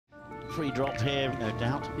Free drop here, no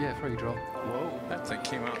doubt. Yeah, free drop. Whoa, that thing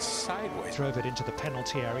came out sideways. Drove it into the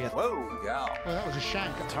penalty area. Whoa, yeah. Oh, that was a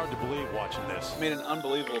shank. It's hard to believe watching this. Made an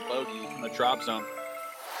unbelievable bogey in the drop zone.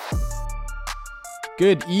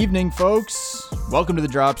 Good evening, folks. Welcome to the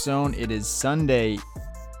Drop Zone. It is Sunday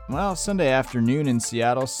afternoon in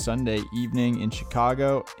Seattle, Sunday evening in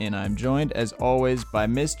Chicago, and I'm joined, as always, by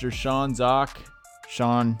Mr. Sean Zock.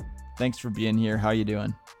 Sean, thanks for being here. How you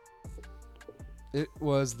doing? It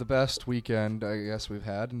was the best weekend I guess we've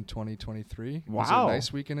had in 2023. Wow. Was it a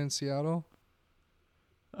nice weekend in Seattle?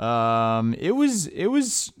 It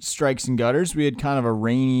was strikes and gutters. We had kind of a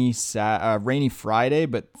rainy Friday,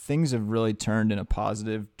 but things have really turned in a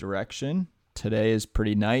positive direction. Today is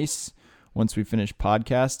pretty nice. Once we finish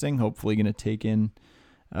podcasting, hopefully going to take in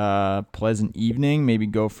a pleasant evening, maybe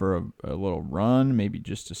go for a little run, maybe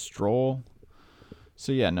just a stroll.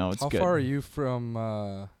 So yeah, no, it's good. How far are you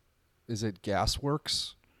from, is it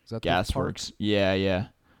Gasworks? Is that Gasworks? Yeah.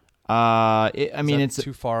 It's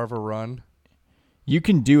too far of a run. You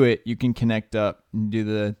can do it. You can connect up and do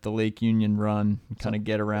the Lake Union run, kind of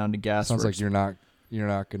get around to Gasworks. Sounds like you're not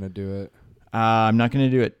going to do it. I'm not going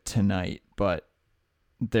to do it tonight, but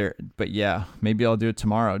yeah, maybe I'll do it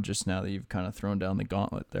tomorrow. Just now that you've kind of thrown down the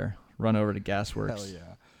gauntlet there, run over to Gasworks. Hell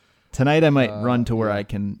yeah! Tonight I might run to where I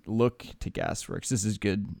can look to Gasworks. This is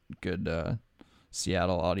good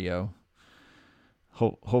Seattle audio.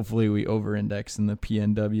 Hopefully we over-index in the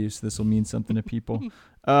PNW, so this will mean something to people.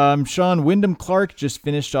 Sean, Wyndham Clark just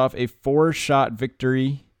finished off a 4-shot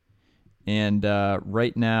victory, and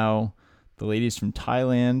right now the ladies from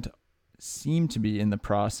Thailand seem to be in the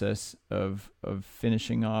process of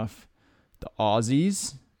finishing off the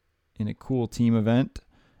Aussies in a cool team event.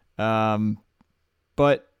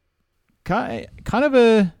 But kind of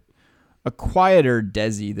a quieter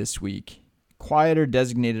Desi this week. Quieter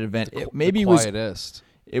designated event. Maybe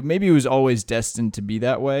it was always destined to be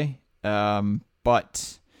that way.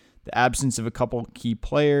 But the absence of a couple key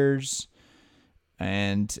players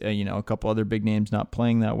and a couple other big names not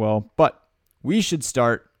playing that well. But we should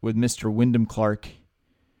start with Mr. Wyndham Clark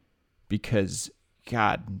because,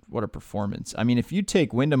 God, what a performance. I mean, if you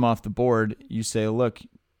take Wyndham off the board, you say, look,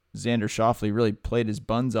 Xander Schauffele really played his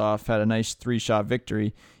buns off, had a nice 3-shot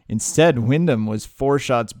victory. Instead, Wyndham was 4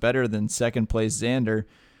 shots better than second place Xander,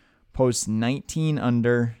 posts 19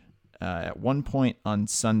 under. At one point on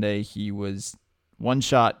Sunday, he was 1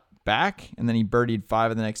 shot back, and then he birdied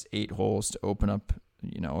 5 of the next 8 holes to open up,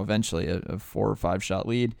 eventually a 4 or 5 shot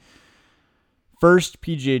lead. First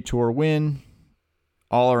PGA Tour win,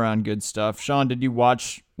 all around good stuff. Sean, did you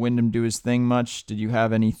watch Wyndham do his thing much? Did you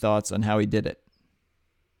have any thoughts on how he did it?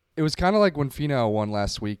 It was kind of like when Finau won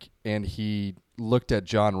last week, and he looked at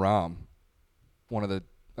Jon Rahm,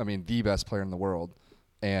 the best player in the world,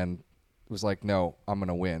 and was like, no, I'm going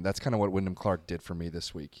to win. That's kind of what Wyndham Clark did for me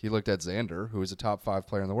this week. He looked at Xander, who is a top 5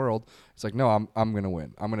 player in the world. It's like, no, I'm going to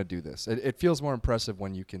win. I'm going to do this. It feels more impressive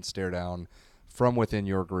when you can stare down from within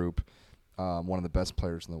your group one of the best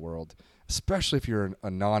players in the world, especially if you're a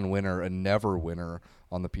non-winner, a never winner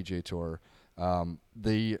on the PGA Tour.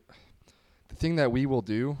 The thing that I will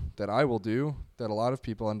do, that a lot of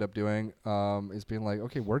people end up doing, is being like,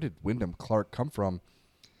 okay, where did Wyndham Clark come from?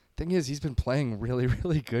 Thing is, he's been playing really,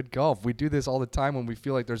 really good golf. We do this all the time when we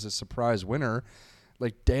feel like there's a surprise winner.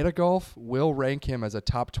 Like, Data Golf will rank him as a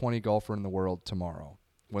top 20 golfer in the world tomorrow.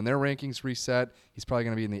 When their rankings reset, he's probably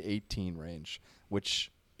going to be in the 18 range,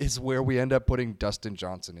 which is where we end up putting Dustin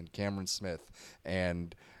Johnson and Cameron Smith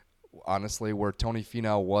and, honestly, where Tony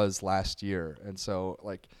Finau was last year. And so,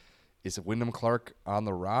 like, is Wyndham Clark on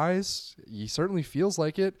the rise? He certainly feels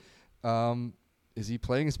like it. Is he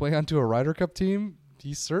playing his way onto a Ryder Cup team?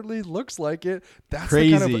 He certainly looks like it. That's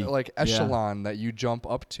crazy. The kind of echelon that you jump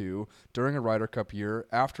up to during a Ryder Cup year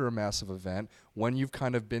after a massive event when you've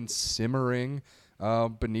kind of been simmering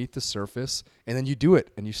beneath the surface, and then you do it,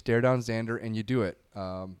 and you stare down Xander, and you do it.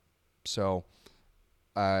 So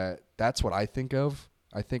that's what I think of.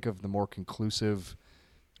 I think of the more conclusive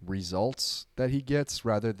results that he gets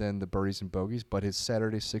rather than the birdies and bogeys, but his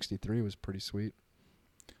Saturday 63 was pretty sweet.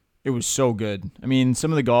 It was so good. I mean,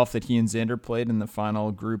 some of the golf that he and Xander played in the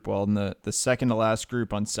final group, in the second to last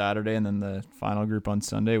group on Saturday and then the final group on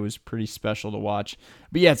Sunday was pretty special to watch.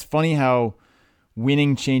 But yeah, it's funny how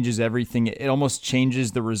winning changes everything. It almost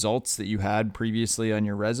changes the results that you had previously on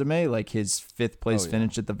your resume. Like his 5th place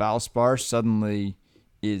finish at the Valspar suddenly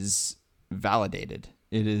is validated.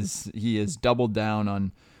 He has doubled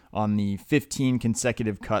down on the 15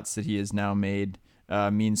 consecutive cuts that he has now made.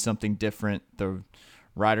 Means something different. The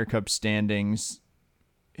Ryder Cup standings,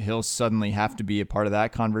 he'll suddenly have to be a part of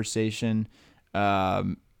that conversation.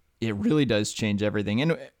 It really does change everything.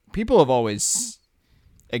 And people have always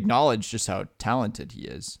acknowledged just how talented he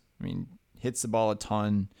is. I mean, hits the ball a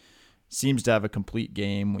ton, seems to have a complete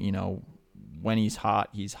game. You know, when he's hot,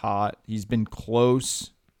 he's hot. He's been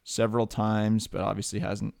close several times, but obviously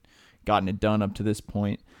hasn't gotten it done up to this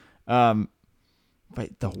point. But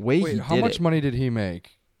the way he did how much money did he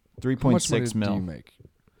make? 3.6 mil. Did you make?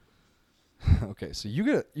 Okay, so you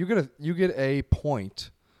get a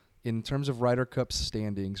point in terms of Ryder Cup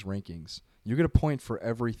standings rankings. You get a point for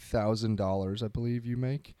every $1,000 I believe you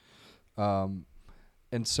make, and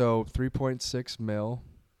so 3.6 mil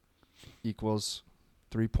equals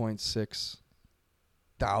 3.6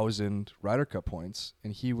 thousand Ryder Cup points,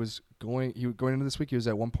 and he was going into this week. He was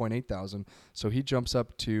at 1.8 thousand, so he jumps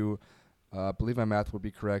up to, I believe my math would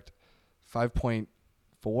be correct,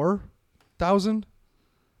 5.4 thousand,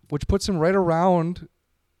 which puts him right around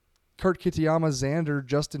Kurt Kitayama, Xander,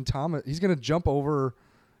 Justin Thomas. He's going to jump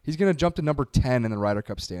to number 10 in the Ryder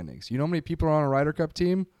Cup standings. You know how many people are on a Ryder Cup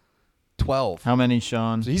team? 12. How many,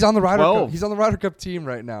 Sean? So he's on the Ryder 12. Cup. He's on the Ryder Cup team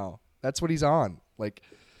right now. That's what he's on. Like,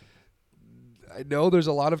 I know there's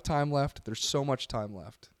a lot of time left. There's so much time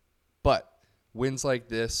left. But wins like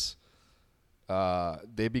this,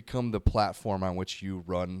 they become the platform on which you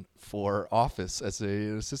run for office as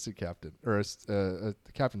an assistant captain or a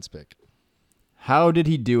captain's pick. How did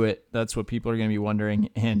he do it? That's what people are going to be wondering.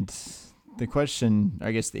 And the question,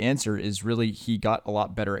 I guess the answer is really he got a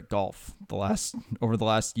lot better at golf over the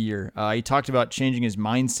last year. He talked about changing his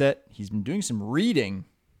mindset. He's been doing some reading.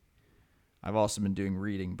 I've also been doing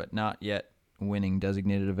reading, but not yet winning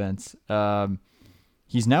designated events.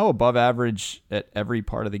 He's now above average at every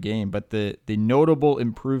part of the game, but the notable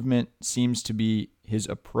improvement seems to be his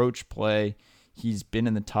approach play. He's been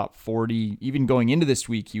in the top 40. Even going into this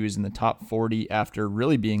week, he was in the top 40 after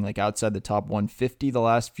really being like outside the top 150 the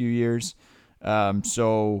last few years.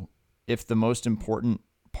 So if the most important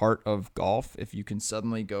part of golf, if you can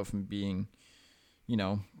suddenly go from being,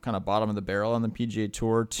 kind of bottom of the barrel on the PGA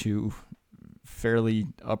Tour to fairly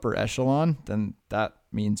upper echelon, then that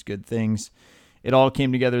means good things. It all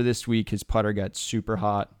came together this week. His putter got super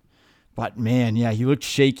hot. But man, yeah, he looked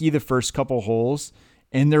shaky the first couple holes.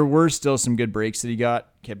 And there were still some good breaks that he got.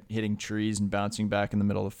 Kept hitting trees and bouncing back in the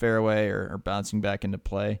middle of the fairway or bouncing back into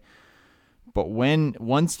play. But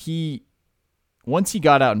once he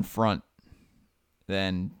got out in front,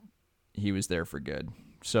 then he was there for good.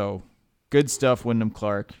 So good stuff, Wyndham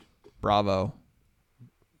Clark. Bravo.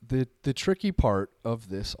 The tricky part of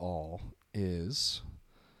this all is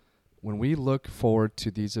when we look forward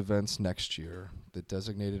to these events next year, the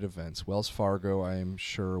designated events, Wells Fargo, I am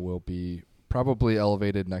sure, will be probably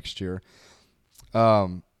elevated next year.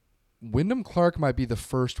 Wyndham Clark might be the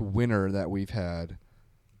first winner that we've had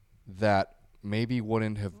that maybe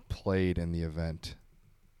wouldn't have played in the event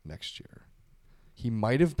next year. He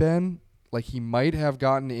might have been, he might have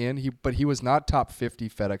gotten in, but he was not top 50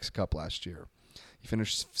 FedEx Cup last year. He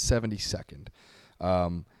finished 72nd.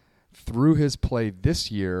 Through his play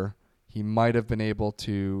this year, he might have been able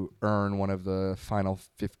to earn one of the final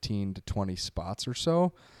 15 to 20 spots or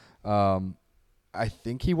so. I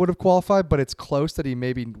think he would have qualified, but it's close that he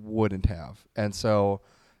maybe wouldn't have. And so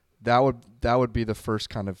that would be the first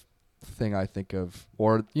kind of thing I think of.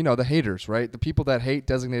 Or, the haters, right? The people that hate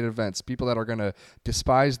designated events, people that are going to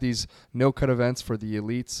despise these no-cut events for the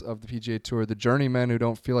elites of the PGA Tour, the journeymen who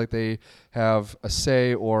don't feel like they have a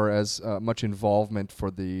say or as much involvement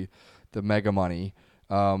for the mega money,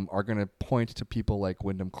 are going to point to people like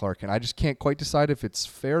Wyndham Clark. And I just can't quite decide if it's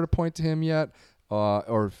fair to point to him yet.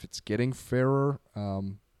 Or if it's getting fairer,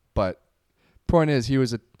 but point is he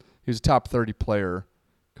was a top 30 player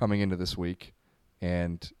coming into this week,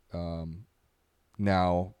 and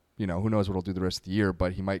now who knows what he'll do the rest of the year,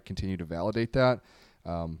 but he might continue to validate that.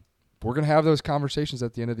 We're gonna have those conversations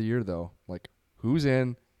at the end of the year, though, like who's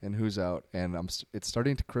in and who's out, and it's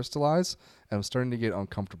starting to crystallize, and I'm starting to get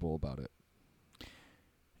uncomfortable about it.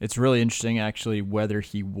 It's really interesting, actually, whether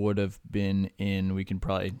he would have been in. We can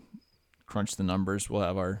probably crunch the numbers. We'll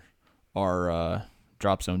have our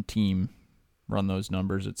drop zone team run those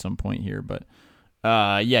numbers at some point here, but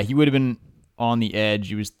he would have been on the edge.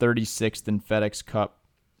 He was 36th in FedEx Cup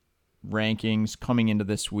rankings coming into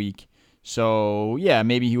this week, so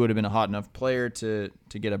maybe he would have been a hot enough player to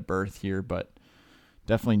get a berth here, but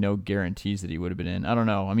definitely no guarantees that he would have been in. I don't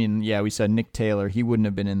know. I mean, we said Nick Taylor, he wouldn't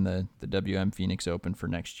have been in the WM Phoenix Open for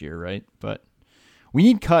next year, right? But we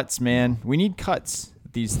need cuts, man. We need cuts.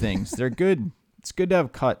 These things, they're good. It's good to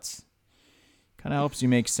have cuts. Kind of helps you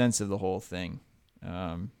make sense of the whole thing.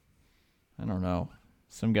 I don't know.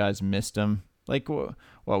 Some guys missed them. Like,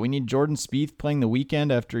 we need Jordan Spieth playing the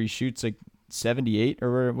weekend after he shoots like 78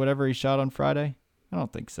 or whatever he shot on Friday. I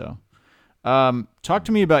don't think so. Talk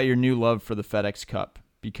to me about your new love for the FedEx Cup,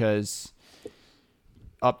 because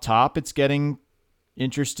up top it's getting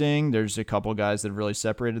interesting. There's a couple guys that have really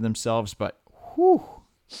separated themselves, but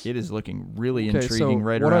it is looking really intriguing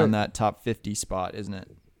right around that top 50 spot, isn't it?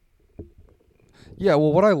 Yeah,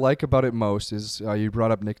 well, what I like about it most is you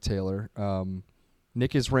brought up Nick Taylor.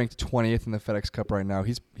 Nick is ranked 20th in the FedEx Cup right now.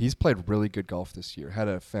 He's played really good golf this year. Had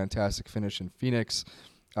a fantastic finish in Phoenix.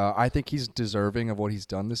 I think he's deserving of what he's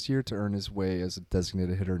done this year to earn his way as a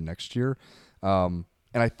designated hitter next year. And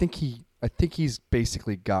I think he's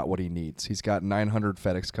basically got what he needs. He's got 900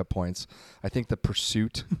 FedEx Cup points. I think the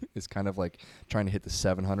pursuit is kind of like trying to hit the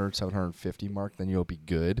 700, 750 mark. Then you'll be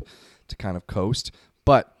good to kind of coast.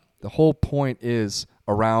 But the whole point is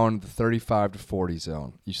around the 35 to 40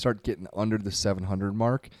 zone. You start getting under the 700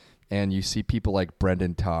 mark, and you see people like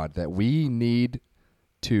Brendan Todd that we need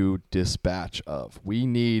to dispatch of. We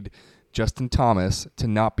need Justin Thomas to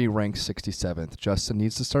not be ranked 67th. Justin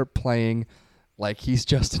needs to start playing like he's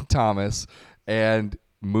Justin Thomas and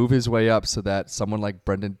move his way up so that someone like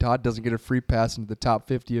Brendan Todd doesn't get a free pass into the top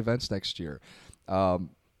 50 events next year. It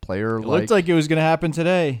looked like it was going to happen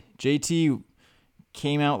today. JT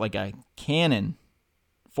came out like a cannon.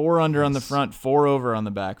 4 under on the front, 4 over on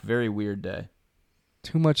the back. Very weird day.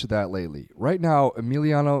 Too much of that lately. Right now,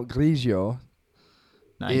 Emiliano Grigio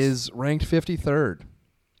is ranked 53rd.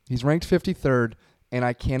 He's ranked 53rd, and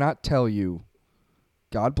I cannot tell you,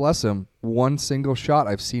 God bless him, one single shot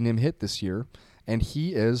I've seen him hit this year, and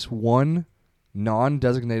he is one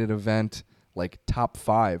non-designated event, like top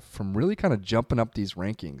 5, from really kind of jumping up these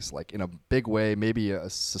rankings, like in a big way, maybe a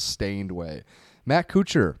sustained way. Matt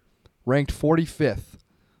Kuchar, ranked 45th.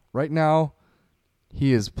 Right now,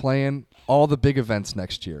 he is playing all the big events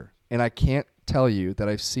next year, and I can't tell you that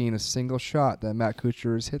I've seen a single shot that Matt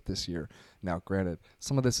Kuchar has hit this year. Now, granted,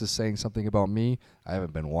 some of this is saying something about me. I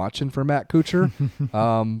haven't been watching for Matt Kuchar.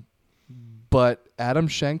 But Adam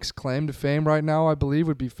Schenk's claim to fame right now, I believe,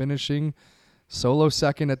 would be finishing solo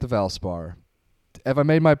second at the Valspar. If I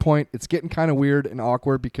made my point, it's getting kind of weird and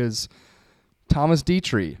awkward because Thomas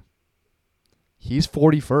Dietrich, he's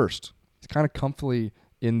 41st. He's kind of comfortably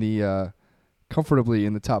in the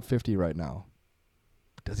top 50 right now.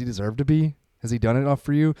 Does he deserve to be? Has he done enough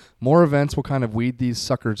for you? More events will kind of weed these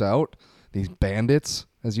suckers out, these bandits,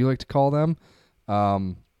 as you like to call them.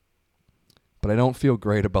 But I don't feel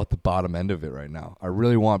great about the bottom end of it right now. I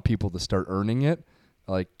really want people to start earning it.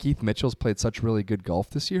 Like Keith Mitchell's played such really good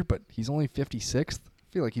golf this year, but he's only 56th.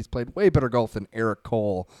 I feel like he's played way better golf than Eric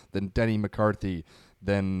Cole, than Denny McCarthy,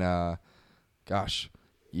 than,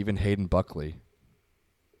 even Hayden Buckley.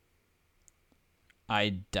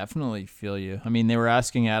 I definitely feel you. I mean, they were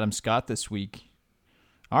asking Adam Scott this week,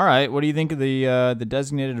 all right, what do you think of the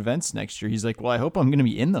designated events next year? He's like, well, I hope I'm going to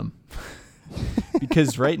be in them.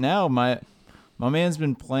 Because right now, my man's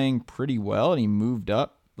been playing pretty well, and he moved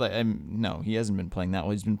up. No, he hasn't been playing that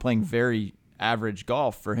well. He's been playing very average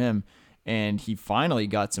golf for him, and he finally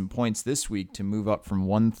got some points this week to move up from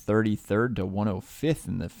 133rd to 105th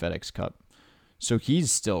in the FedEx Cup. So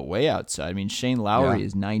he's still way outside. I mean, Shane Lowry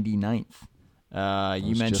is 99th.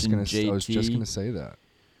 You mentioned JT. I was just going to say that.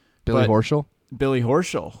 Billy Horschel? Billy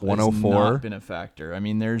Horschel 104 has not been a factor. I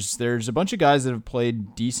mean, there's a bunch of guys that have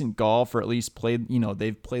played decent golf, or at least played,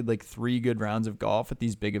 they've played like 3 good rounds of golf at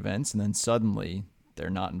these big events, and then suddenly they're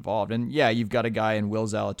not involved. And yeah, you've got a guy in Will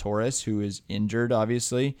Zalatoris who is injured,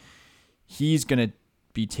 obviously. He's going to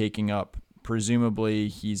be taking up, presumably,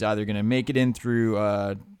 he's either going to make it in through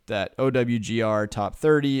that OWGR top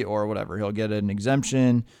 30 or whatever. He'll get an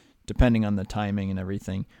exemption, depending on the timing and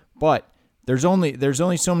everything. But there's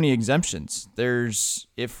only so many exemptions.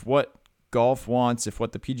 If what golf wants, if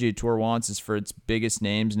what the PGA Tour wants is for its biggest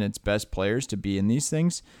names and its best players to be in these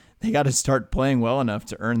things, they got to start playing well enough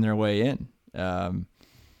to earn their way in.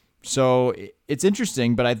 So it's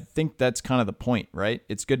interesting, but I think that's kind of the point, right?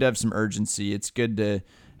 It's good to have some urgency. It's good to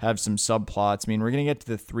have some subplots. I mean, we're going to get to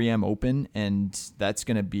the 3M Open, and that's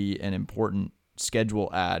going to be an important schedule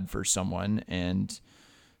add for someone. And,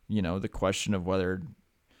 the question of whether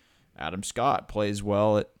Adam Scott plays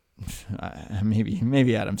well at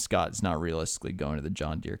maybe Adam Scott is not realistically going to the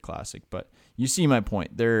John Deere Classic, but you see my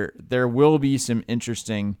point. There will be some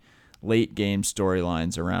interesting late game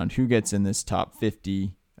storylines around who gets in this top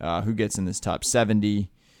 50, who gets in this top 70,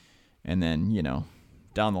 and then,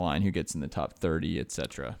 down the line, who gets in the top 30,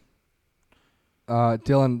 etc.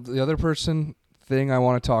 Dylan, the other thing I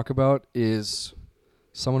want to talk about is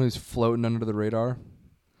someone who's floating under the radar.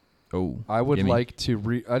 Oh, I would like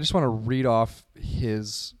to I just want to read off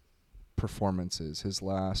his performances, his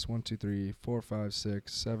last 1, 2, 3, 4, 5,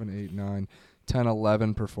 6, 7, 8, 9, 10,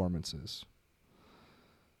 11 performances.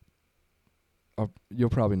 you'll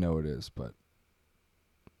probably know what it is, but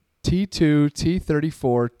T2,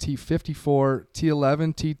 T34, T54,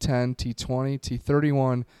 T11, T10, T20,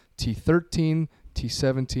 T31, T13,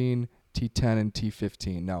 T17, T10, and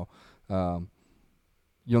T15. Now,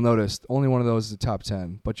 you'll notice only one of those is the top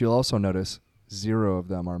 10, but you'll also notice 0 of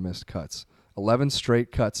them are missed cuts. 11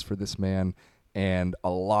 straight cuts for this man, and a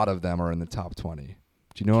lot of them are in the top 20. Do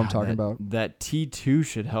you know what I'm talking about? That T2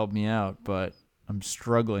 should help me out, but I'm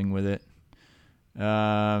struggling with it.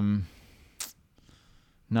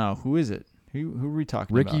 No, who is it? Who are we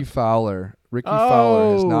talking about? Ricky Fowler. Ricky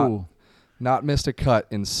Fowler has not missed a cut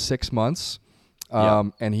in 6 months,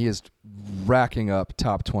 and he is racking up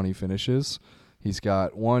top 20 finishes. He's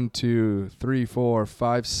got 1, 2, 3, 4,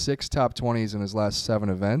 5, 6 top 20s in his last 7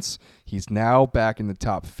 events. He's now back in the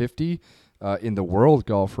top 50 in the world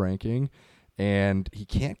golf ranking, and he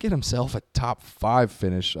can't get himself a top 5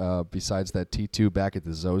 finish besides that T2 back at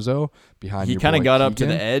the Zozo behind. He kind of got up to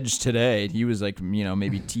the edge today. He was like,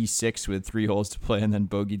 maybe T6 with 3 holes to play, and then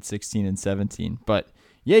bogeyed 16 and 17. But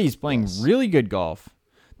yeah, he's playing really good golf.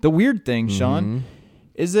 The weird thing, Sean,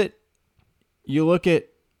 is that you look at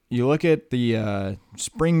the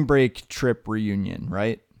spring break trip reunion,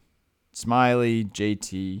 right? Smiley,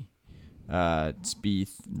 JT,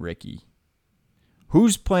 Spieth, Ricky.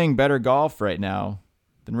 Who's playing better golf right now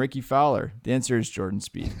than Ricky Fowler? The answer is Jordan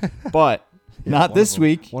Spieth. But not this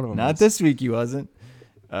week. Not this week he wasn't.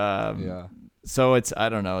 So I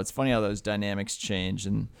don't know. It's funny how those dynamics change,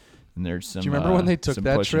 and there's some. Do you remember when they took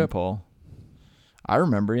that trip? Pull. I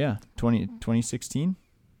remember, 2016.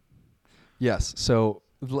 Yes. So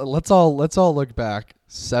let's all look back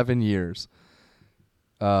 7 years.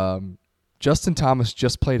 Justin Thomas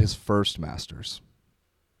just played his first Masters.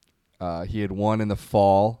 He had won in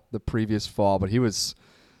the previous fall, but he was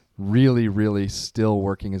really, really still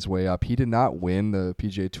working his way up. He did not win the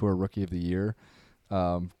PGA Tour Rookie of the Year.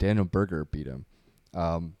 Daniel Berger beat him.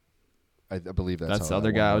 I believe that's the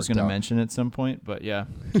other guy I was going to mention at some point, but yeah,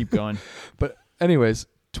 keep going. But anyways,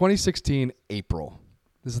 2016 April.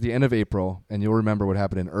 This is the end of April, and you'll remember what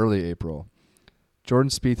happened in early April. Jordan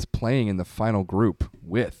Spieth's playing in the final group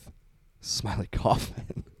with Smiley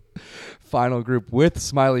Kaufman. Final group with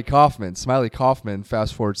Smiley Kaufman. Smiley Kaufman,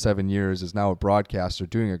 fast forward 7 years, is now a broadcaster,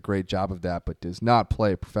 doing a great job of that, but does not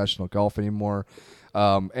play professional golf anymore.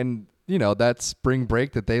 And that spring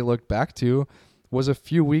break that they looked back to was a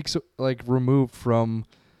few weeks removed from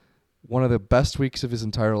one of the best weeks of his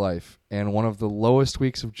entire life and one of the lowest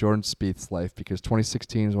weeks of Jordan Spieth's life, because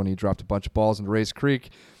 2016 is when he dropped a bunch of balls into Race Creek.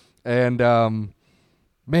 And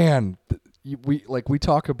we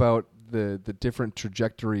talk about the different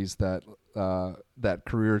trajectories that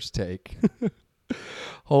careers take.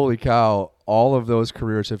 Holy cow, all of those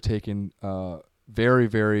careers have taken very,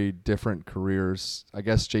 very different careers. I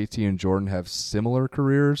guess JT and Jordan have similar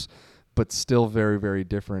careers, but still very, very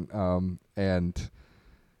different. And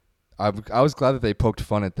I was glad that they poked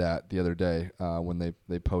fun at that the other day when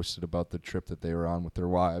they posted about the trip that they were on with their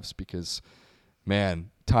wives, because, man,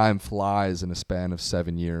 time flies in a span of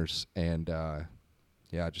 7 years. And I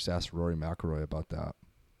just asked Rory McIlroy about that.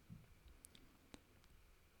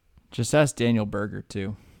 Just ask Daniel Berger,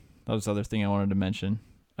 too. That was the other thing I wanted to mention.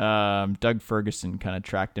 Doug Ferguson kind of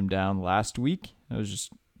tracked him down last week. I was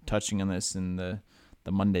just touching on this in the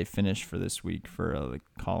Monday finish for this week for the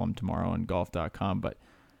column tomorrow on golf.com. But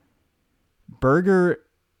Berger,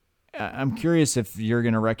 I'm curious if you're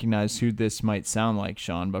going to recognize who this might sound like,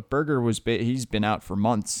 Sean. But Berger he's been out for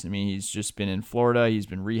months. I mean, he's just been in Florida. He's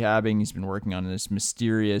been rehabbing. He's been working on this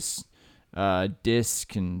mysterious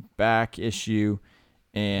disc and back issue.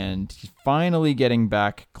 And he's finally getting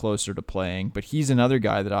back closer to playing. But he's another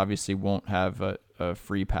guy that obviously won't have a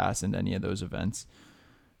free pass into any of those events.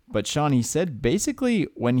 But Sean, he said basically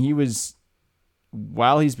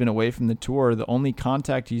while he's been away from the tour, the only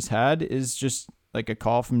contact he's had is just like a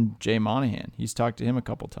call from Jay Monahan. He's talked to him a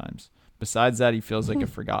couple times. Besides that, he feels like a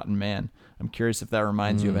forgotten man. I'm curious if that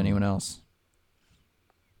reminds you of anyone else.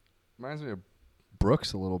 Reminds me of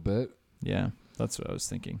Brooks a little bit. Yeah, that's what I was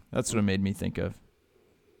thinking. That's what it made me think of.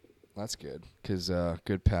 That's good, because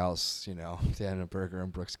good pals, Daniel Berger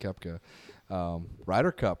and Brooks Koepka.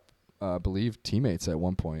 Ryder Cup, I believe, teammates at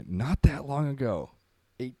one point, not that long ago,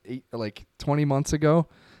 20 months ago,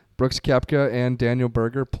 Brooks Koepka and Daniel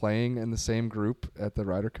Berger playing in the same group at the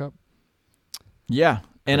Ryder Cup. Yeah,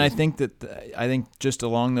 and I think just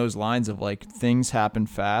along those lines of things happen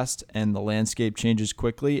fast and the landscape changes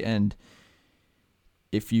quickly, and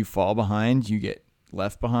if you fall behind, you get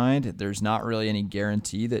left behind. There's not really any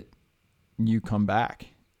guarantee that you come back.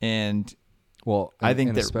 And I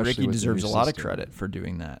think that Ricky deserves a lot of credit for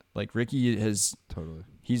doing that. Ricky has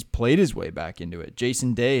he's played his way back into it.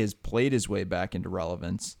 Jason Day has played his way back into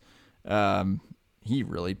relevance. He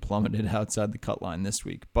really plummeted outside the cut line this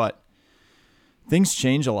week, but things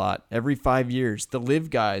change a lot every 5 years. The LIV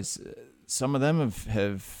guys, some of them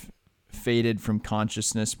have faded from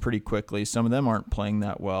consciousness pretty quickly. Some of them aren't playing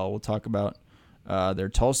that well. We'll talk about their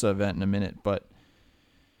Tulsa event in a minute, but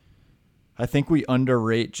I think we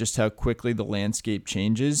underrate just how quickly the landscape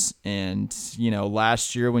changes. And,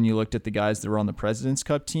 last year when you looked at the guys that were on the President's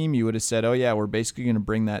Cup team, you would have said, oh yeah, we're basically going to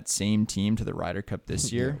bring that same team to the Ryder Cup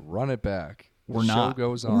this year. Yeah, run it back. We're Show not.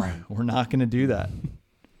 Goes on. We're not going to do that.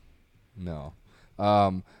 No.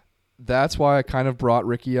 That's why I kind of brought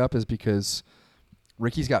Ricky up, is because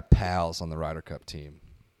Ricky's got pals on the Ryder Cup team.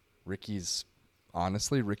 Ricky's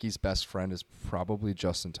best friend is probably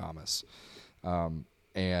Justin Thomas.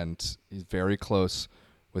 And he's very close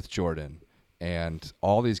with Jordan. And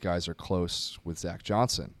all these guys are close with Zach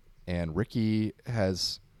Johnson. And Ricky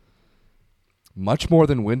has, much more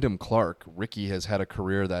than Wyndham Clark, Ricky has had a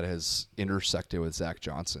career that has intersected with Zach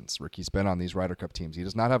Johnson's. Ricky's been on these Ryder Cup teams. He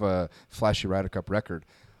does not have a flashy Ryder Cup record,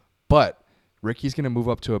 but Ricky's going to move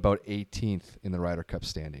up to about 18th in the Ryder Cup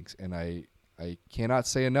standings. And I cannot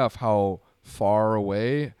say enough how far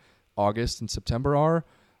away August and September are,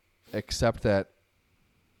 except that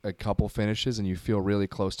a couple finishes and you feel really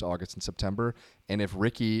close to August and September. And if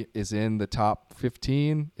Ricky is in the top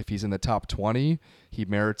 15, if he's in the top 20, he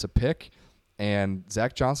merits a pick. And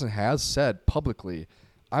Zach Johnson has said publicly,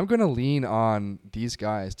 I'm going to lean on these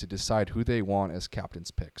guys to decide who they want as captain's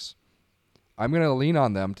picks. I'm going to lean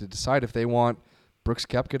on them to decide if they want Brooks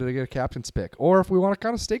Koepka to get a captain's pick, or if we want to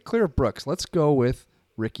kind of stay clear of Brooks, let's go with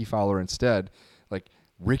Ricky Fowler instead. Like,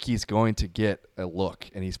 Ricky's going to get a look,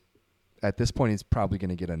 and at this point, he's probably going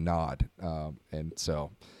to get a nod. And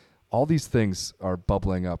so all these things are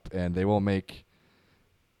bubbling up, and they'll make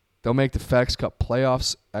the FedEx Cup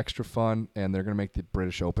playoffs extra fun, and they're going to make the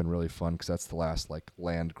British Open really fun because that's the last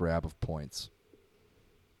land grab of points.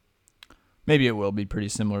 Maybe it will be pretty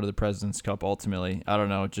similar to the President's Cup ultimately. I don't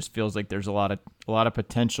know. It just feels like there's a lot of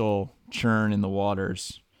potential churn in the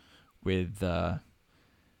waters with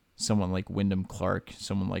someone like Wyndham Clark,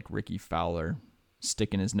 someone like Ricky Fowler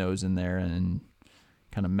sticking his nose in there and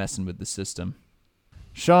kind of messing with the system.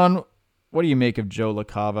 Sean, what do you make of Joe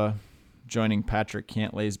LaCava joining Patrick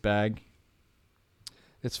Cantlay's bag?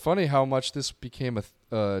 It's funny how much this became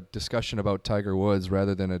a discussion about Tiger Woods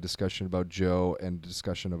rather than a discussion about Joe and a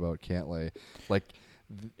discussion about Cantlay.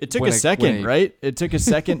 It took a second, right? It took a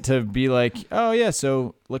second to be like, oh yeah,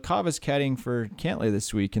 so LaCava's caddying for Cantlay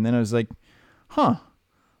this week, and then I was like,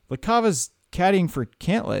 LaCava's caddying for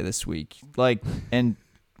Cantlay this week, and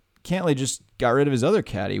Cantlay just got rid of his other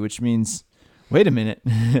caddy, which means, wait a minute,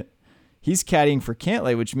 he's caddying for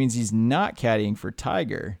Cantlay, which means he's not caddying for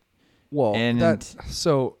Tiger. Well,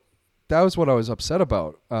 that was what I was upset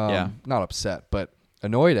about. Not upset, but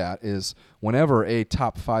annoyed at is whenever a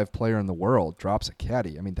top 5 player in the world drops a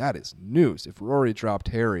caddy. I mean, that is news. If Rory dropped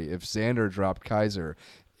Harry, if Xander dropped Kaiser,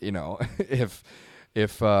 if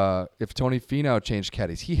Tony Finau changed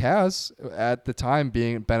caddies, he has at the time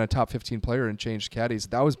been a top 15 player and changed caddies.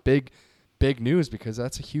 That was big news because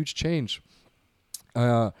that's a huge change.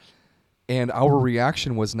 And our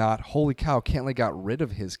reaction was not, holy cow, Cantlay got rid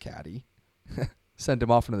of his caddy, sent him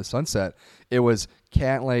off into the sunset. It was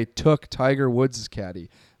Cantlay took Tiger Woods' caddy.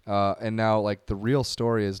 And now, the real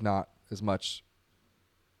story is not as much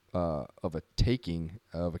of a taking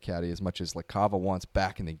of a caddy as much as LaCava wants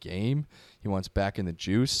back in the game. He wants back in the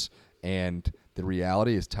juice. And the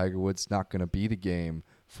reality is Tiger Woods not going to be the game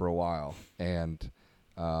for a while. And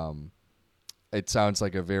it sounds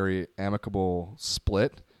like a very amicable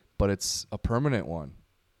split, but it's a permanent one.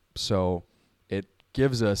 So it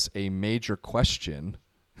gives us a major question.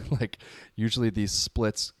 Usually these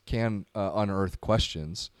splits can unearth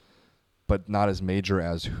questions, but not as major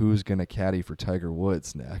as who's going to caddy for Tiger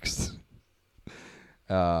Woods next.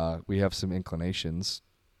 We have some inclinations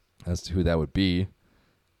as to who that would be.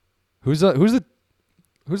 Who's the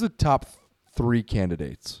top 3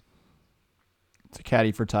 candidates? It's a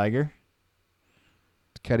caddy for Tiger.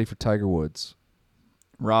 Caddy for Tiger Woods.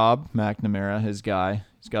 Rob McNamara, his guy.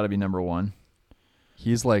 He's got to be number 1.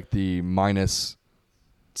 He's like the minus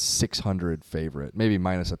 600 favorite, maybe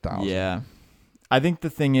minus 1,000. Yeah. I think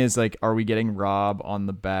the thing is, are we getting Rob on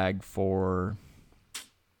the bag for...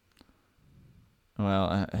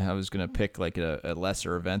 Well, I was going to pick a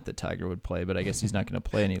lesser event that Tiger would play, but I guess he's not going to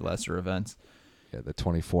play any lesser events. Yeah, the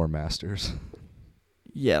 24 Masters.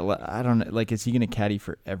 Yeah, I don't know. Is he going to caddy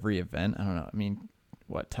for every event? I don't know. I mean,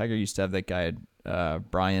 Tiger used to have that guy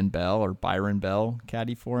Brian Bell or Byron Bell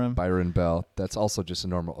caddy for him. Byron Bell. That's also just a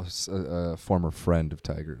normal former friend of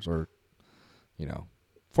Tiger's, or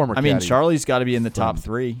former. I mean, caddy Charlie's got to be in the friend. top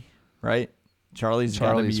 3, right? Charlie's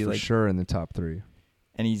got to be for like sure in the top 3.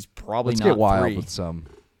 And he's probably Let's not get wild 3. with some.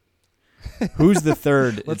 Who's the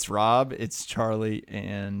third? It's Rob, it's Charlie,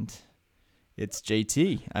 and it's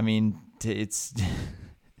JT. I mean, it's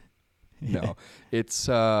No, it's.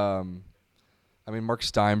 I mean, Mark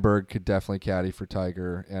Steinberg could definitely caddy for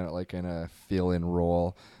Tiger and like in a fill-in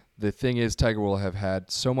role. The thing is, Tiger will have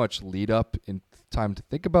had so much lead up in time to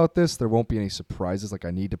think about this. There won't be any surprises. Like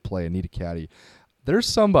I need to play, I need a caddy. There's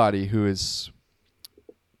somebody who is.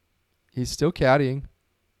 He's still caddying,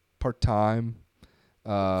 part-time.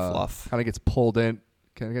 Fluff. Kind of gets pulled in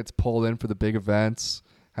for the big events.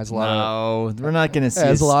 Has a lot of. No, we're not going to see a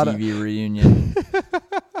has a lot of- Stevie reunion.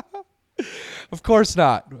 Of course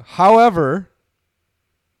not. However,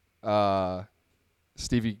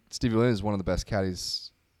 Stevie Lynn is one of the best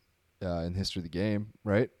caddies in history of the game,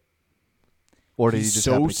 right? Or did he He's just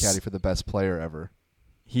so happen to caddy for the best player ever?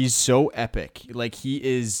 He's so epic. Like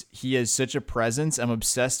he has such a presence. I'm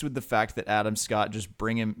obsessed with the fact that Adam Scott just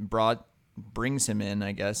brings him in,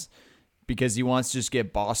 I guess, because he wants to just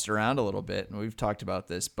get bossed around a little bit. And we've talked about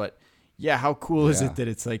this, but yeah, how cool is it that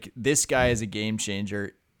it's like this guy is a game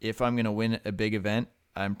changer. If I'm going to win a big event,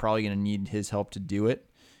 I'm probably going to need his help to do it.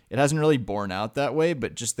 It hasn't really borne out that way,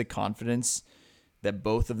 but just the confidence that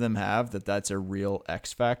both of them have, that's a real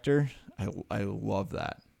X factor. I love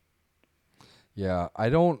that. Yeah, I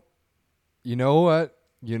don't. You know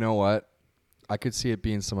what? I could see it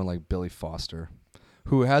being someone like Billy Foster,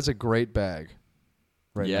 who has a great bag.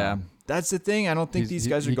 Right now. That's the thing. I don't think these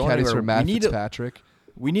guys are he going caddies anywhere. for Matt Fitzpatrick.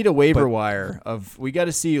 We need a waiver wire of. We got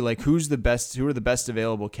to see like who are the best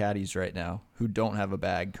available caddies right now who don't have a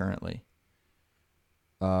bag currently.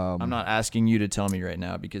 I'm not asking you to tell me right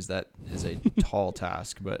now because that is a tall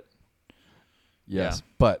task, but yes,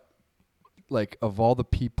 but like of all the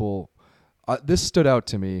people, this stood out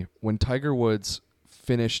to me when Tiger Woods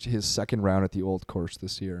finished his second round at the Old Course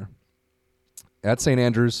this year at St.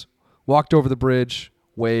 Andrews, walked over the bridge,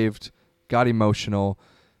 waved, got emotional.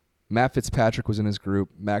 Matt Fitzpatrick was in his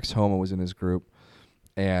group. Max Homa was in his group,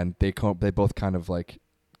 and they both kind of like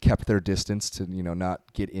kept their distance to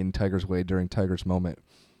not get in Tiger's way during Tiger's moment.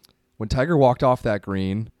 When Tiger walked off that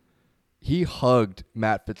green, he hugged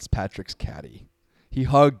Matt Fitzpatrick's caddy. He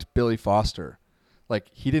hugged Billy Foster. Like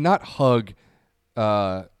he did not hug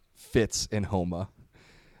Fitz and Homa.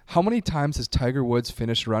 How many times has Tiger Woods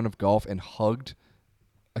finished a round of golf and hugged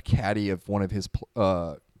a caddy of one of his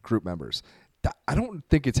group members? I don't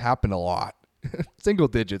think it's happened a lot. Single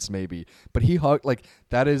digits maybe, but he hugged like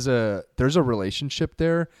that is there's a relationship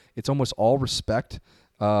there. It's almost all respect,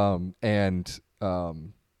 and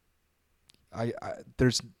I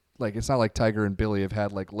there's like it's not like Tiger and Billy have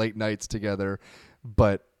had like late nights together,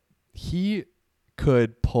 but he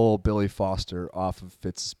could pull Billy Foster off of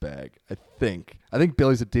Fitz's bag. I think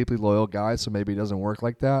Billy's a deeply loyal guy, so maybe it doesn't work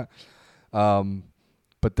like that.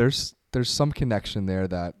 But there's some connection there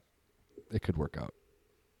that it could work out.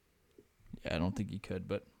 Yeah, I don't think he could,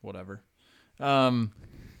 but whatever. I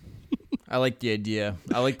like the idea.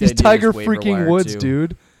 He's Tiger freaking Woods,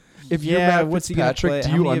 dude. If you're Matt what's he gonna Fitzpatrick,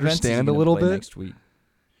 play? do you understand a little bit next week?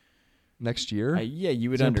 Next year? Yeah, you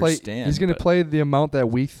would He's gonna understand. He's going to play the amount that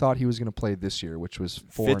we thought he was going to play this year, which was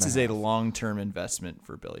 4.5. Fitz is a long-term investment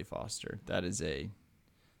for Billy Foster. That's a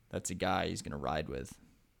guy he's going to ride with.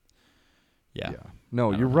 Yeah.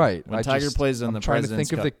 No, you're right. When Tiger plays on the President's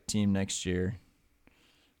Cup the team next year,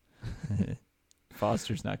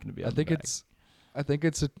 Foster's not going to be. I think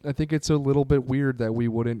it's a little bit weird that we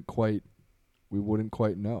wouldn't quite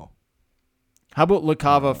know. How about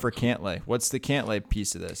LaCava for Cantlay? What's the Cantlay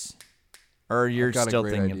piece of this? Or you're still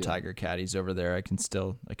thinking idea of Tiger caddies over there? I can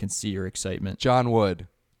see your excitement. John Wood.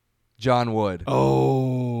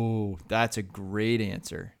 Oh, that's a great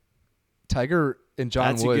answer. Tiger and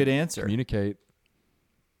John That's Wood a good answer. Communicate.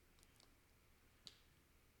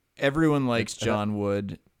 Everyone likes John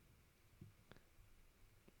Wood.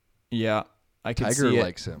 Yeah, I can Tiger see it.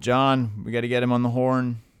 likes him. John, we got to get him on the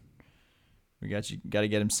horn. We got to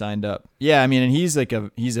get him signed up. Yeah, I mean, and he's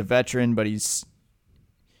a veteran, but he's,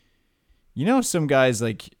 some guys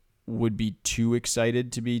like would be too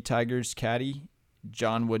excited to be Tiger's caddy.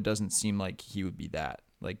 John Wood doesn't seem like he would be that.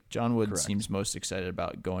 Like John Wood seems most excited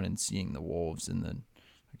about going and seeing the wolves in the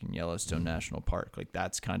fucking Yellowstone National Park. Like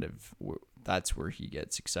that's where he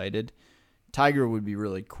gets excited. Tiger would be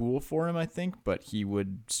really cool for him, I think, but he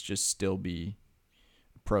would just still be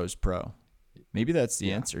pro's pro. Maybe that's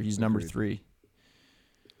the answer. He's number 3.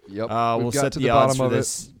 Yep. We'll set the odds for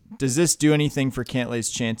this. Does this do anything for Cantlay's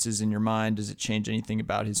chances in your mind? Does it change anything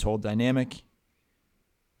about his whole dynamic?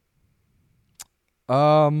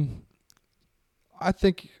 I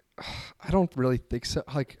don't really think so.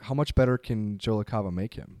 Like, how much better can Joe LaCava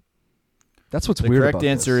make him? That's what's weird about this. The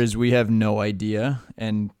correct answer is we have no idea,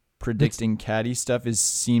 and predicting caddy stuff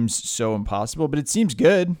seems so impossible, but it seems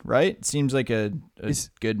good, right? It seems like a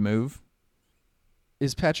good move.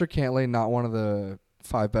 Is Patrick Cantlay not one of the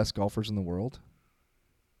 5 best golfers in the world?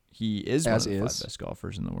 He is one of the 5 best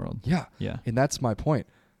golfers in the world. Yeah. Yeah. And that's my point.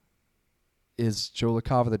 Is Joe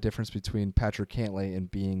LaCava the difference between Patrick Cantlay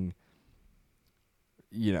and being,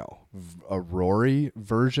 a Rory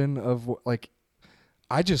version of, like,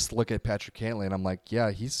 I just look at Patrick Cantlay and I'm like,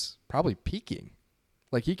 yeah, he's probably peaking.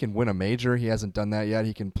 Like, he can win a major. He hasn't done that yet.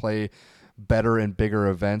 He can play better in bigger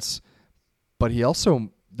events. But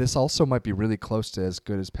this also might be really close to as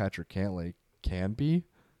good as Patrick Cantlay can be.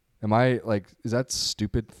 Is that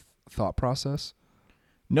stupid thought process?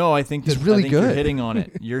 No, I think he's really good. You're hitting on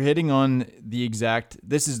it. You're hitting on the exact,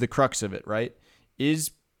 this is the crux of it, right?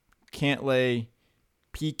 Is Cantlay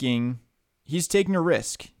peaking? He's taking a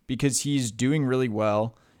risk because he's doing really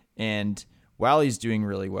well, and while he's doing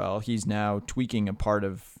really well, he's now tweaking a part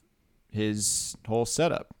of his whole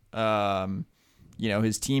setup.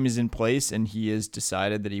 His team is in place, and he has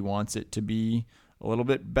decided that he wants it to be a little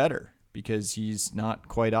bit better because he's not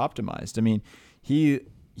quite optimized. I mean, he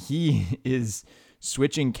is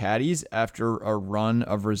switching caddies after a run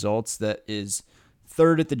of results that is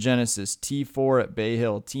 3rd at the Genesis, T4 at Bay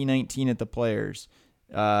Hill, T19 at the Players,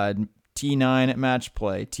 T9 at Match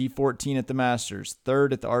Play, T14 at the Masters,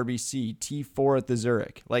 3rd at the RBC, T4 at the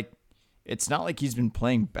Zurich. Like, it's not like he's been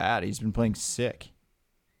playing bad. He's been playing sick.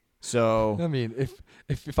 So I mean,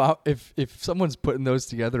 if someone's putting those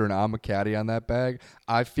together and I'm a caddy on that bag,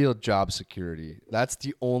 I feel job security. That's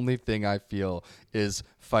the only thing I feel is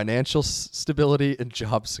financial stability and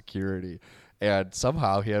job security. And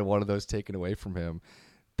somehow he had one of those taken away from him.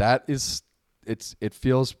 It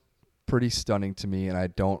feels pretty stunning to me, and I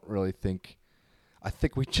don't really think. I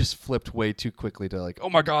think we just flipped way too quickly to like,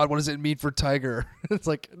 oh my God, what does it mean for Tiger? It's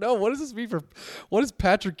like, no, what does this mean for? What is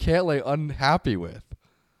Patrick Cantlay unhappy with?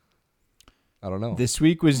 I don't know. This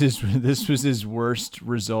week was his worst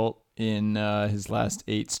result in his last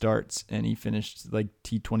 8 starts, and he finished like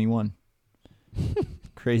T21.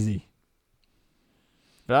 Crazy.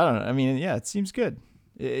 But I don't know. I mean, yeah, it seems good.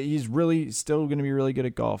 He's really still going to be really good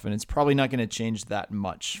at golf, and it's probably not going to change that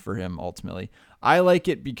much for him ultimately. I like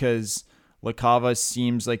it because LaCava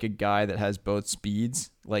seems like a guy that has both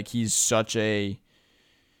speeds. Like, he's such a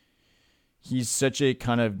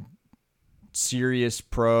kind of serious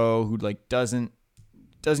pro who like doesn't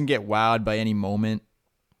get wowed by any moment,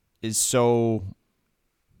 is so,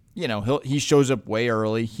 he shows up way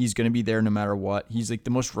early. He's going to be there no matter what. He's like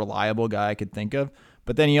the most reliable guy I could think of.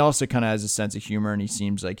 But then he also kind of has a sense of humor, and he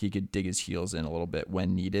seems like he could dig his heels in a little bit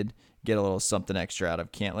when needed, get a little something extra out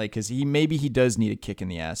of Cantlay, because maybe he does need a kick in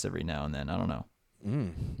the ass every now and then. I don't know.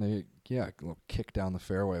 Yeah, a little kick down the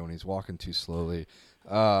fairway when he's walking too slowly.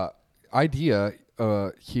 Idea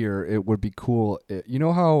here, it would be cool. You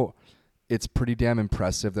know how it's pretty damn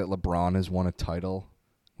impressive that LeBron has won a title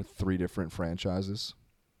with 3 different franchises?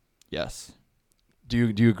 Yes.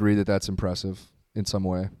 Do you agree that that's impressive in some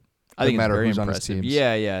way? I think it's very who's impressive. On his teams.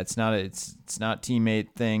 Yeah. It's not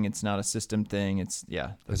teammate thing. It's not a system thing. That's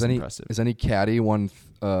impressive. Has any caddy won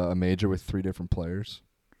a major with 3 different players?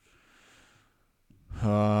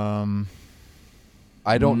 I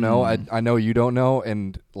don't know. I know you don't know,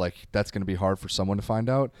 and like that's going to be hard for someone to find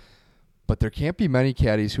out. But there can't be many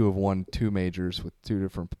caddies who have won 2 majors with 2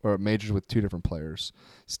 different players.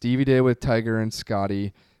 Stevie did it with Tiger and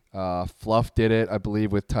Scotty. Fluff did it, I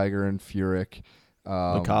believe, with Tiger and Furyk.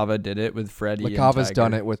 LaCava did it with Freddie. LaCava's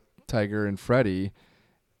done it with Tiger and Freddie.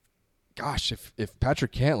 Gosh, if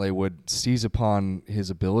Patrick Cantlay would seize upon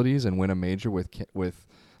his abilities and win a major with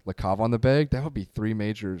LaCava on the bag, that would be 3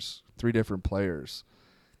 majors, 3 different players.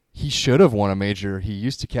 He should have won a major. He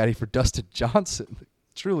used to caddy for Dustin Johnson,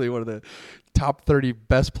 truly one of the top 30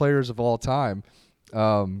 best players of all time.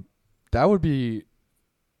 That would be,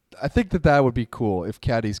 I think that would be cool if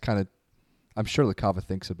caddies kind of, I'm sure LaCava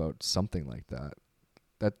thinks about something like that.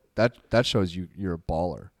 That shows you're a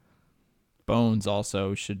baller. Bones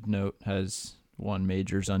also, should note, has won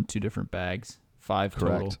majors on 2 different bags, 5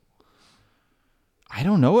 total. Correct. I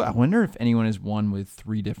don't know. I wonder if anyone has won with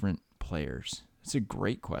 3 different players. It's a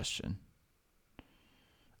great question.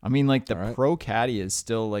 I mean, like the pro caddy is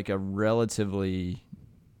still like a relatively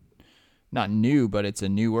not new, but it's a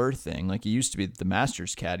newer thing. Like it used to be, the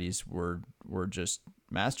Masters caddies were just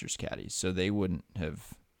Masters caddies, so they wouldn't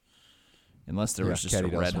have unless there was just a caddy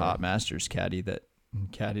does red hot vary. Masters caddy that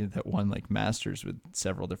won like Masters with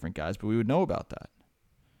several different guys, but we would know about that.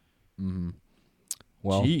 Mm-hmm.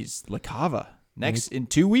 Well, jeez, LaCava. In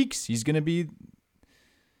 2 weeks, he's going to be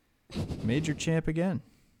major champ again.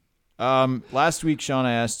 Last week, Sean,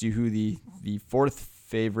 I asked you who the fourth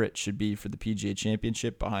favorite should be for the PGA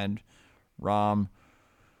Championship behind Rahm,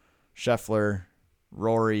 Scheffler,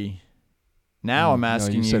 Rory. Now I'm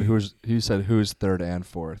asking you said who's third and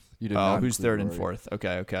fourth. You did not who's include third and Rory. fourth?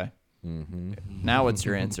 Okay. Mm-hmm. Now what's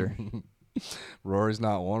your answer? Rory's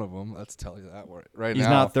not one of them. Let's tell you that right He's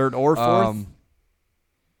now. not third or fourth?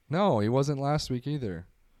 No, he wasn't last week either.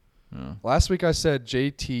 Oh. Last week I said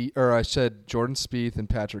I said Jordan Spieth and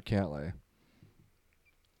Patrick Cantlay.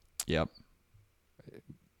 Yep.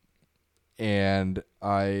 And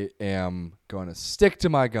I am going to stick to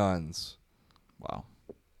my guns. Wow.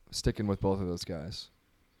 Sticking with both of those guys.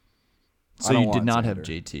 So you did not have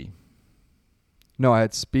JT. No, I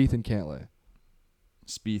had Spieth and Cantlay.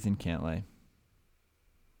 Spieth and Cantlay.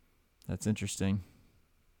 That's interesting.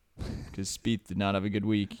 Because Spieth did not have a good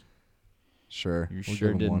week. Sure. You we'll sure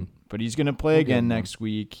give him didn't. one. But he's going to play again give him next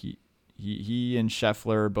week. He and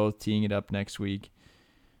Scheffler are both teeing it up next week.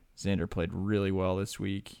 Xander played really well this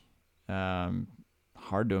week.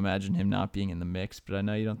 Hard to imagine him not being in the mix, but I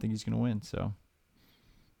know you don't think he's going to win, so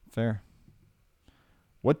fair.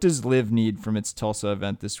 What does LIV need from its Tulsa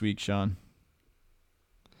event this week, Sean?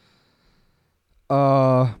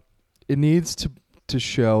 It needs to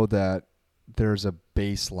show that there's a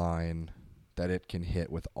baseline that it can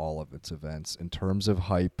hit with all of its events in terms of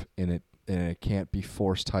hype, and it can't be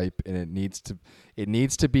forced hype, and it needs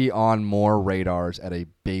to be on more radars at a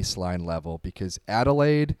baseline level, because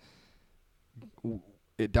Adelaide,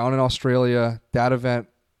 down in Australia, that event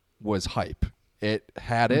was hype. It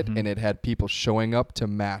had it, and it had people showing up to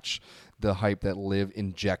match the hype that LIV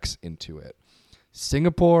injects into it.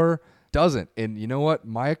 Singapore doesn't. And you know what?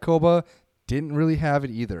 Mayakoba didn't really have it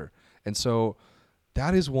either. And so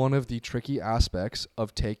that is one of the tricky aspects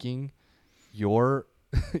of taking your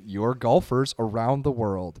golfers around the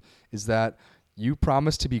world, is that you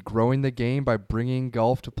promise to be growing the game by bringing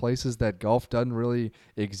golf to places that golf doesn't really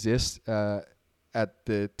exist at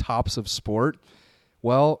the tops of sport.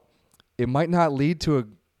 Well, it might not lead to a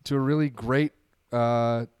really great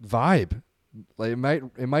vibe. Like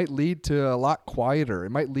it might lead to a lot quieter. It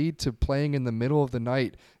might lead to playing in the middle of the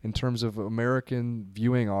night in terms of American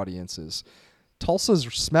viewing audiences. Tulsa's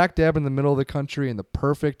smack dab in the middle of the country and the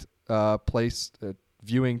perfect place,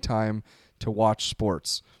 viewing time to watch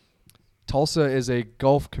sports. Tulsa is a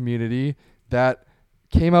golf community that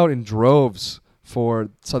came out in droves for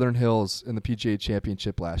Southern Hills in the PGA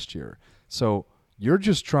Championship last year. So you're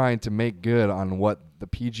just trying to make good on what the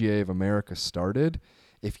PGA of America started.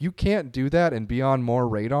 If you can't do that and be on more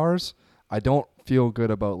radars, I don't feel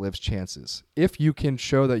good about LIV's chances. If you can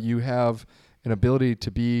show that you have an ability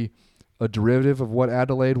to be a derivative of what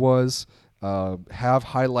Adelaide was, have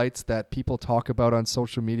highlights that people talk about on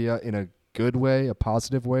social media in a good way, a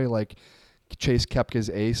positive way, like Chase Koepka's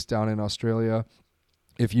ace down in Australia.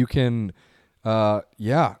 If you can,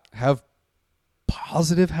 have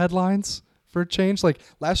positive headlines for a change. Like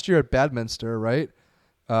last year at Badminster, right?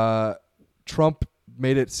 Trump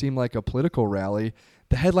made it seem like a political rally.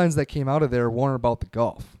 The headlines that came out of there weren't about the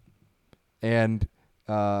golf. And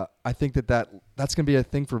I think that's going to be a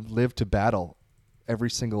thing for LIV to battle every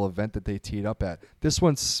single event that they teed up at. This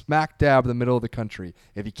one's smack dab in the middle of the country.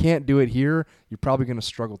 If you can't do it here, you're probably going to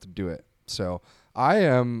struggle to do it. So I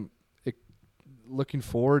am looking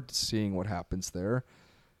forward to seeing what happens there.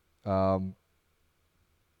 But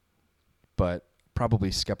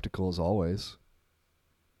probably skeptical as always.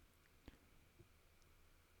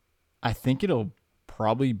 I think it'll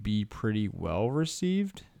probably be pretty well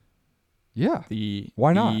received. Yeah.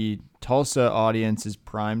 Why not? The Tulsa audience is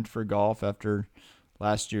primed for golf after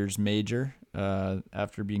last year's major,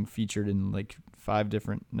 after being featured in like 5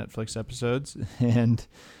 different Netflix episodes. And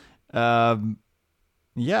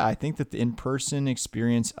I think that the in-person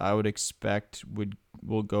experience I would expect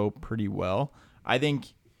will go pretty well. I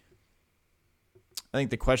think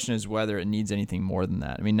the question is whether it needs anything more than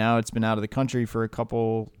that. I mean, now it's been out of the country for a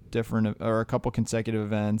couple consecutive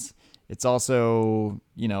events. It's also,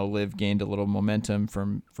 LIV gained a little momentum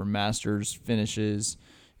from Masters finishes.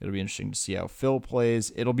 It'll be interesting to see how Phil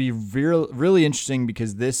plays. It'll be really interesting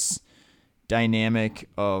because this dynamic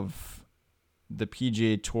of the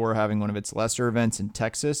PGA Tour having one of its lesser events in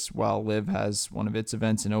Texas while LIV has one of its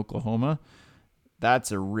events in Oklahoma,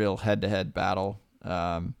 that's a real head-to-head battle.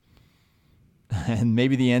 And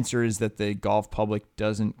maybe the answer is that the golf public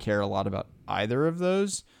doesn't care a lot about either of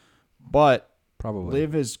those. But Probably.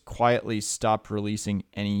 LIV has quietly stopped releasing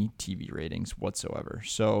any TV ratings whatsoever.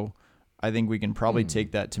 So I think we can probably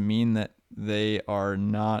take that to mean that they are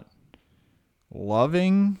not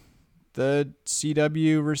loving the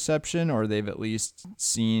CW reception, or they've at least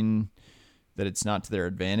seen that it's not to their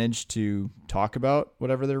advantage to talk about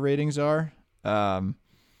whatever their ratings are. So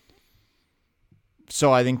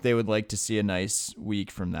I think they would like to see a nice week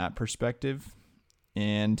from that perspective.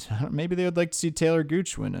 And maybe they would like to see Taylor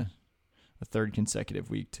Gooch win a third consecutive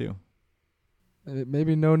week too.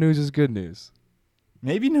 Maybe no news is good news.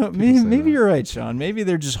 Maybe you're right, Sean. Maybe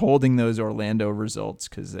they're just holding those Orlando results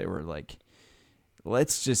because they were like,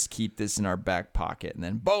 let's just keep this in our back pocket, and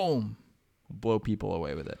then boom, blow people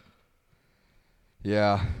away with it.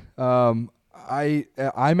 Yeah. I'm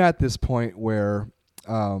at this point where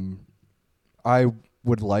I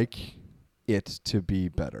would like it to be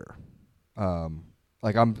better.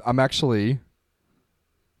 Like I'm actually,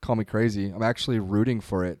 call me crazy, I'm actually rooting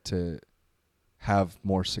for it to have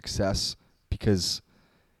more success, because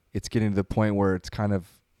it's getting to the point where it's kind of,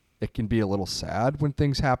 it can be a little sad when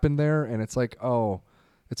things happen there, and it's like, oh,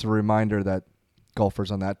 it's a reminder that golfers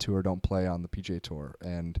on that tour don't play on the PGA Tour,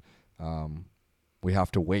 and we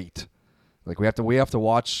have to wait. Like we have to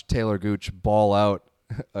watch Taylor Gooch ball out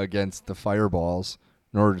against the Fireballs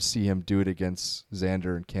in order to see him do it against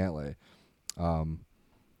Xander and Cantlay.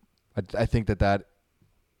 I think that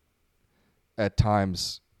at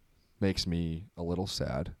times makes me a little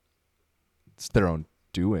sad. It's their own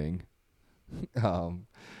doing.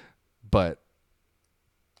 But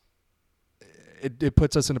it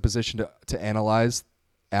puts us in a position to analyze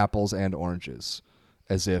apples and oranges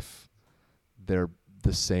as if they're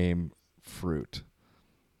the same fruit,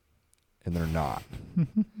 and they're not.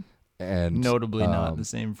 And notably not the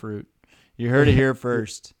same fruit. You heard it here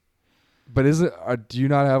first. But do you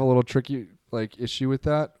not have a little tricky issue with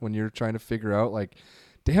that when you're trying to figure out, like,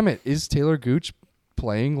 damn it, is Taylor Gooch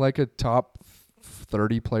playing like a top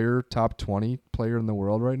 30 player, top 20 player in the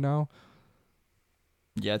world right now?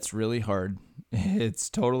 Yeah, it's really hard. It's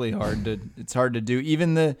totally hard to. It's hard to do.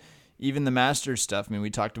 Even the Masters stuff. I mean, we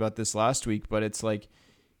talked about this last week, but it's like,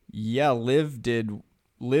 yeah, LIV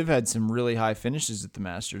had some really high finishes at the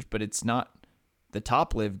Masters, but it's not the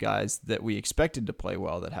top LIV guys that we expected to play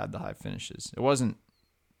well that had the high finishes. It wasn't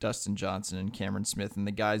Dustin Johnson and Cameron Smith and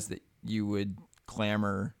the guys that you would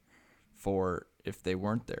clamor for if they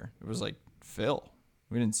weren't there. It was like Phil.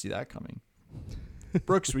 We didn't see that coming.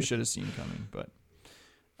 Brooks we should have seen coming, but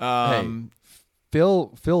hey,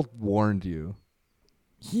 Phil warned you.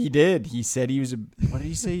 He did. He said he was what did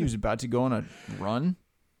he say? He was about to go on a run?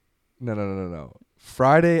 No.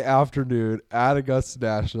 Friday afternoon at Augusta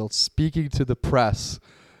National, speaking to the press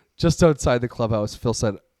just outside the clubhouse, Phil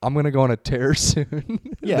said, I'm going to go on a tear soon.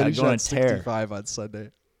 Yeah, go on a tear. 65 on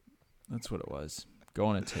Sunday. That's what it was. Go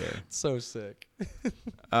on a tear. So sick.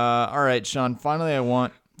 All right, Sean, finally I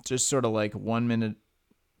want just sort of like 1 minute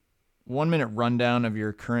rundown of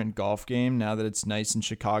your current golf game now that it's nice in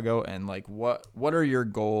Chicago, and like what are your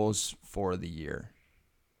goals for the year?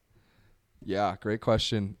 Yeah, great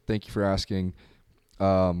question. Thank you for asking.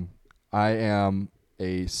 I am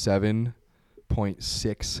a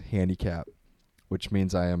 7.6 handicap, which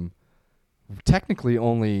means I am technically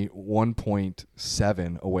only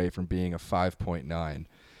 1.7 away from being a 5.9.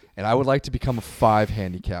 And I would like to become a 5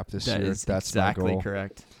 handicap this year. That's exactly my goal.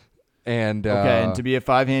 Correct. And okay, and to be a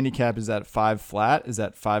 5 handicap, is that 5 flat? Is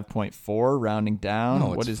that 5.4 rounding down? No,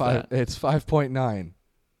 what is 5, that? It's 5.9.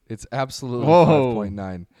 It's absolutely Whoa.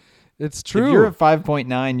 5.9. It's true. If you're a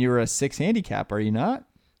 5.9, you're a 6 handicap, are you not?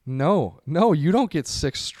 No, you don't get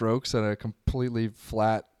 6 strokes at a completely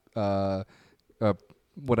flat,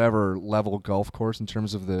 whatever level golf course in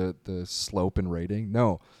terms of the slope and rating.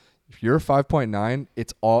 No, if you're a 5.9,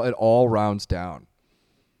 it all rounds down.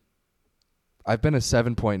 I've been a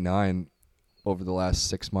 7.9 over the last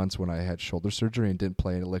 6 months when I had shoulder surgery and didn't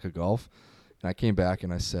play a lick of golf, and I came back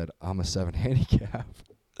and I said I'm a 7 handicap.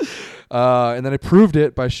 And then I proved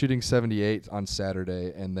it by shooting 78 on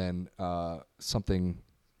Saturday, and then something,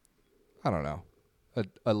 I don't know,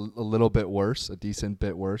 a little bit worse, a decent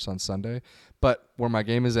bit worse on Sunday. But where my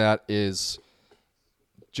game is at is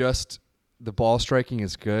just the ball striking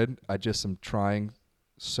is good. I just am trying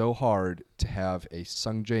so hard to have a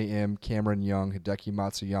Sungjae Im, Cameron Young, Hideki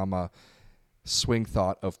Matsuyama swing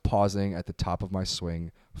thought of pausing at the top of my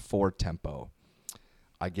swing for tempo.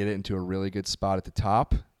 I get it into a really good spot at the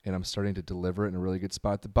top, and I'm starting to deliver it in a really good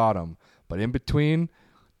spot at the bottom. But in between,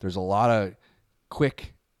 there's a lot of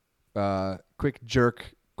quick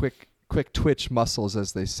jerk, quick twitch muscles,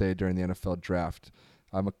 as they say during the NFL draft.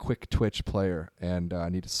 I'm a quick twitch player, and I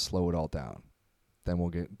need to slow it all down. Then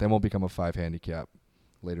we'll become a 5 handicap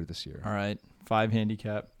later this year. All right, 5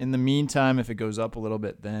 handicap. In the meantime, if it goes up a little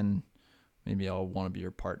bit, then maybe I'll want to be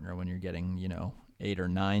your partner when you're getting 8 or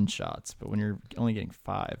 9 shots. But when you're only getting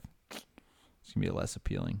 5, it's gonna be less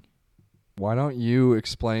appealing. Why don't you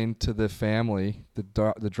explain to the family,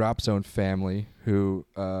 the Drop Zone family, who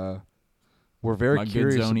were very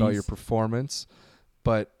curious about your performance,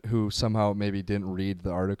 but who somehow maybe didn't read the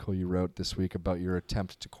article you wrote this week about your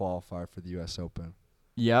attempt to qualify for the U.S. Open?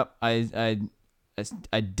 Yep, I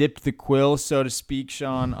dipped the quill, so to speak,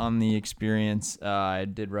 Sean, on the experience. I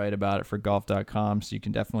did write about it for golf.com, so you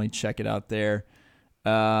can definitely check it out there.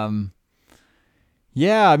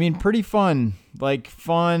 Yeah, I mean, pretty fun. Felt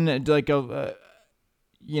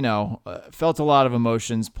a lot of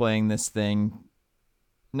emotions playing this thing.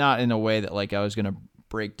 Not in a way that I was gonna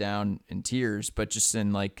break down in tears, but just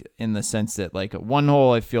in the sense that at one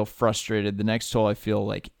hole I feel frustrated, the next hole I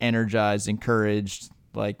feel energized, encouraged,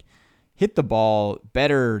 hit the ball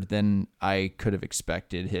better than I could have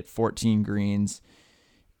expected. Hit 14 greens,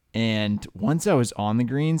 and once I was on the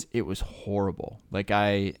greens, it was horrible.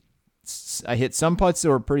 I hit some putts that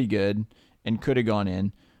were pretty good and could have gone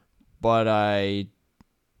in, but I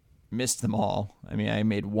missed them all. I mean, I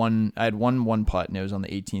had one putt, and it was on the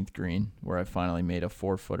 18th green where I finally made a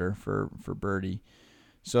 4-footer for birdie.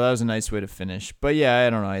 So that was a nice way to finish. But yeah, I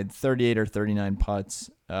don't know. I had 38 or 39 putts.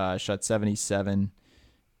 Shot 77.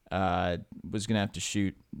 Was going to have to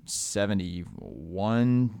shoot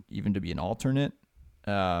 71 even to be an alternate.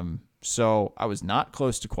 So I was not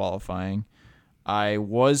close to qualifying. I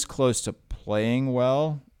was close to playing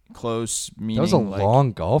well. Close meaning that was a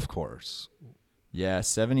long golf course. Yeah,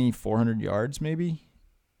 7,400 yards maybe.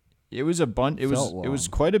 It was a bunch. It was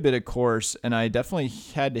quite a bit of course, and I definitely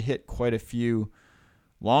had to hit quite a few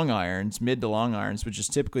long irons, mid to long irons, which is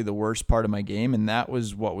typically the worst part of my game, and that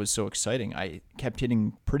was what was so exciting. I kept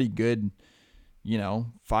hitting pretty good,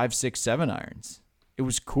 5, 6, 7 irons. It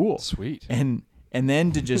was cool. Sweet. And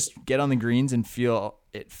then to just get on the greens and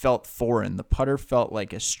it felt foreign. The putter felt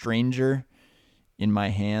like a stranger in my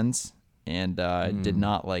hands, and I did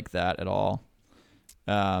not like that at all.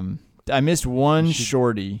 I missed one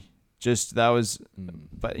shorty.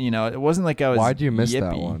 But it wasn't like I was. Why'd you miss yippy.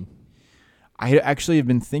 that one? I actually have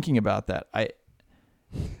been thinking about that.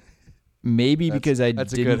 Because I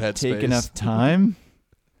didn't take enough time.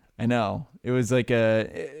 I know. It was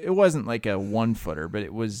it wasn't like a 1-footer, but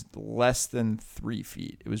it was less than 3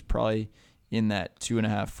 feet. It was probably in that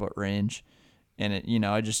 2.5-foot range. And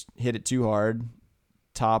I just hit it too hard.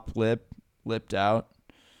 Top lipped out.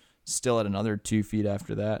 Still at another 2 feet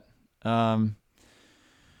after that.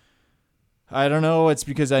 I don't know. It's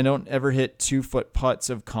because I don't ever hit 2-foot putts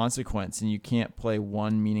of consequence, and you can't play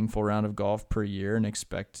one meaningful round of golf per year and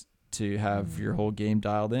expect to have your whole game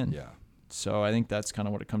dialed in. Yeah. So I think that's kind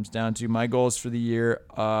of what it comes down to. My goals for the year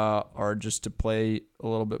are just to play a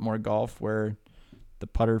little bit more golf where the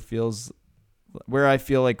putter feels, where I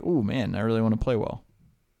feel like, oh man, I really want to play well.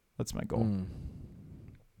 That's my goal.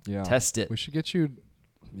 Yeah. Test it. We should get you.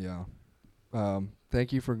 Yeah.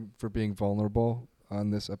 Thank you for being vulnerable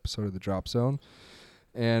on this episode of the Drop Zone.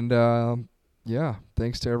 And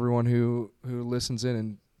thanks to everyone who listens in,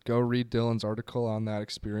 and go read Dylan's article on that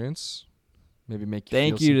experience. Maybe make you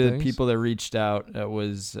Thank you to the people that reached out. It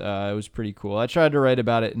was pretty cool. I tried to write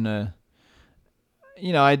about it in a,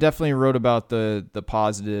 I definitely wrote about the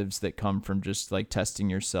positives that come from just testing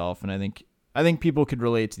yourself. And I think people could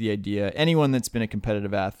relate to the idea. Anyone that's been a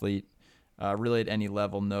competitive athlete, really at any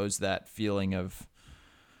level, knows that feeling of,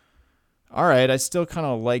 all right, I still kind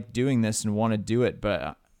of like doing this and want to do it,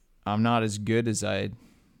 but I'm not as good as I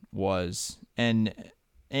was. And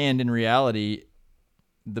in reality,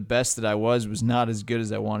 the best that I was not as good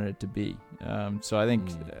as I wanted it to be. So I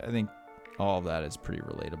think all of that is pretty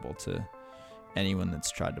relatable to anyone that's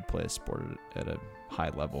tried to play a sport at a high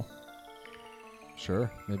level. Sure.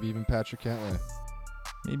 Maybe even Patrick Cantlay.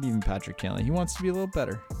 He wants to be a little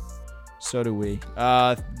better. So do we.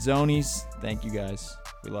 Zonies, thank you guys.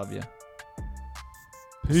 We love you.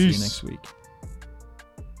 Peace. See you next week.